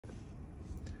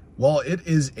Well, it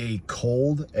is a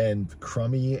cold and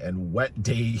crummy and wet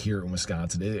day here in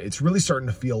Wisconsin. It's really starting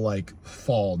to feel like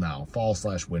fall now,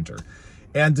 fall/winter.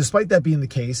 And despite that being the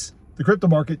case, the crypto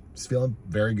market is feeling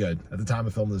very good at the time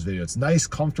of filming this video. It's nice,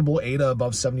 comfortable, ADA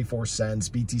above 74 cents,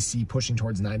 BTC pushing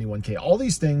towards 91K. All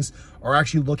these things are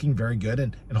actually looking very good.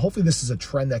 And hopefully this is a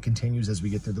trend that continues as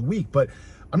we get through the week. But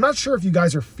I'm not sure if you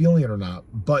guys are feeling it or not,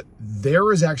 but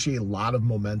there is actually a lot of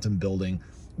momentum building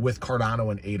with Cardano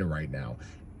and ADA right now.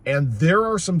 And there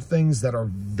are some things that are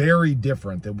very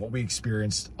different than what we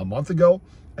experienced a month ago,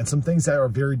 and some things that are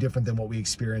very different than what we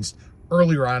experienced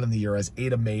earlier on in the year as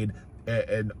ADA made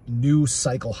a new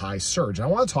cycle high surge. And I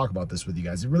want to talk about this with you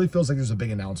guys. It really feels like there's a big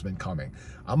announcement coming.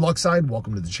 I'm Luckside.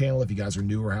 Welcome to the channel. If you guys are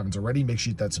new or haven't already, make sure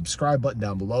you hit that subscribe button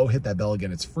down below. Hit that bell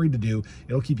again. It's free to do.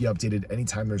 It'll keep you updated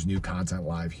anytime there's new content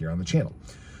live here on the channel.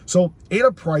 So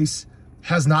ADA price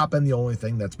has not been the only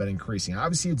thing that's been increasing.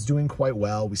 Obviously, it's doing quite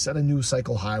well. We set a new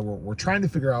cycle high. We're trying to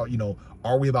figure out,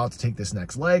 are we about to take this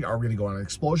next leg? Are we going to go on an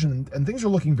explosion? And things are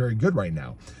looking very good right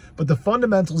now. But the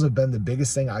fundamentals have been the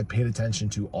biggest thing I paid attention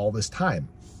to all this time.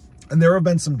 And there have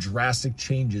been some drastic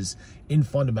changes in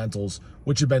fundamentals,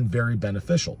 which have been very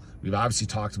beneficial. We've obviously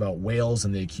talked about whales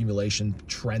and the accumulation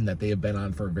trend that they have been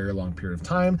on for a very long period of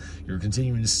time. You're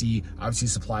continuing to see, obviously,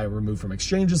 supply removed from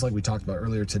exchanges like we talked about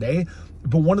earlier today.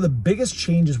 But one of the biggest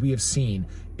changes we have seen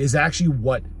is actually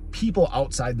what people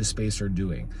outside the space are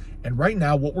doing. And right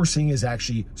now, what we're seeing is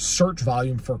actually search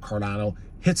volume for Cardano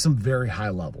hit some very high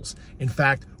levels. In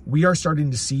fact, we are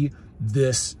starting to see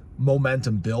this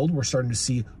momentum build. We're starting to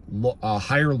see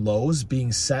higher lows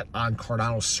being set on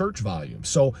Cardano search volume.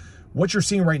 So what you're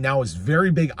seeing right now is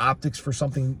very big optics for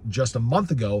something just a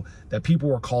month ago that people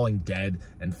were calling dead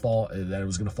and that it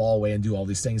was going to fall away and do all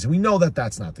these things. And we know that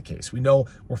that's not the case. We know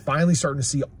we're finally starting to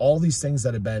see all these things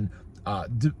that have been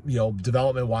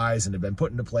development-wise and have been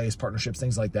put into place, partnerships,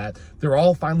 things like that. They're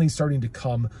all finally starting to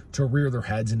come to rear their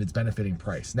heads, and it's benefiting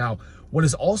price. Now, what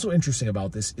is also interesting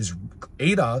about this is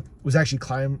ADA was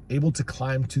actually able to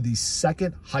climb to the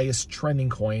second highest trending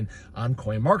coin on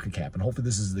CoinMarketCap. And hopefully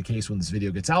this is the case when this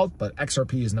video gets out, but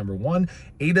XRP is number 1,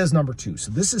 ADA is number 2.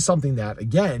 So this is something that,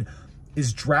 again,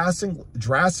 is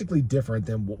drastically different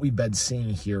than what we've been seeing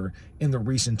here in the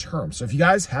recent term. So if you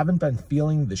guys haven't been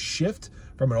feeling the shift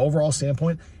from an overall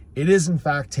standpoint, it is in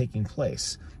fact taking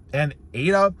place. And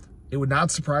ADA, it would not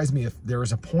surprise me if there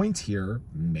is a point here,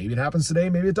 maybe it happens today,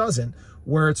 maybe it doesn't,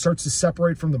 where it starts to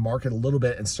separate from the market a little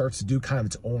bit and starts to do kind of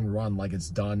its own run like it's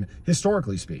done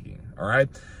historically speaking, all right?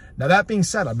 Now, that being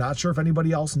said, I'm not sure if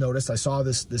anybody else noticed. I saw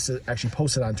this actually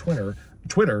posted on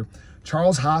Twitter.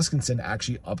 Charles Hoskinson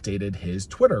actually updated his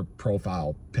Twitter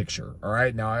profile picture, all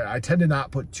right? Now, I tend to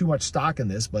not put too much stock in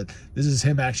this, but this is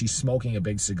him actually smoking a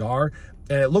big cigar,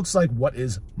 and it looks like what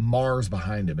is Mars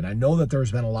behind him. And I know that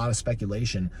there's been a lot of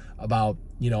speculation about,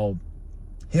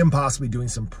 him possibly doing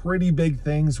some pretty big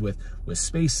things with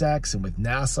SpaceX and with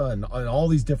NASA and all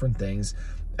these different things.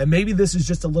 And maybe this is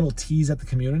just a little tease at the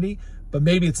community, but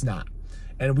maybe it's not.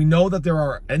 And we know that there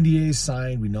are NDAs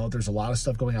signed. We know that there's a lot of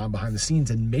stuff going on behind the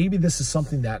scenes. And maybe this is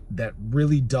something that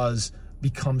really does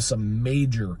become some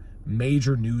major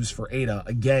news for ADA.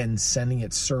 Again, sending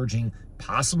it surging,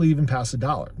 possibly even past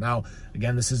 $1. Now,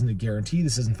 again, this isn't a guarantee.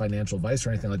 This isn't financial advice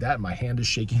or anything like that. My hand is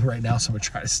shaking right now, so I'm going to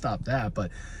try to stop that. But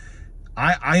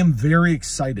I am very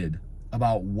excited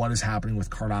about what is happening with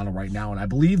Cardano right now. And I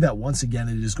believe that once again,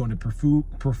 it is going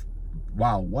to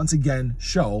once again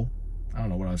show, I don't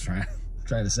know what I was trying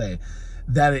to say,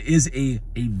 that it is a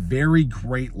very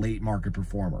great late market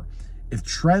performer. If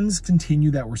trends continue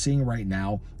that we're seeing right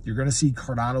now, you're going to see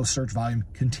Cardano search volume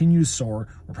continue to soar.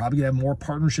 We're probably going to have more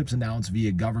partnerships announced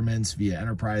via governments, via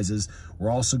enterprises. We're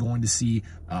also going to see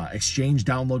exchange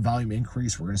download volume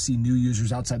increase. We're going to see new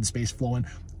users outside the space flowing.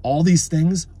 All these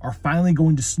things are finally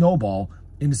going to snowball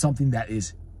into something that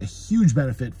is a huge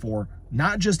benefit for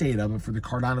not just ADA, but for the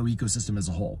Cardano ecosystem as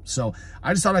a whole. So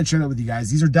I just thought I'd share that with you guys.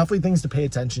 These are definitely things to pay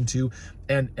attention to,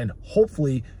 and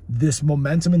hopefully this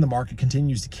momentum in the market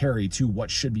continues to carry to what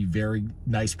should be very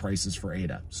nice prices for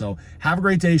ADA. So have a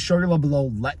great day. Show your love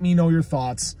below. Let me know your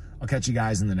thoughts. I'll catch you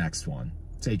guys in the next one.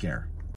 Take care.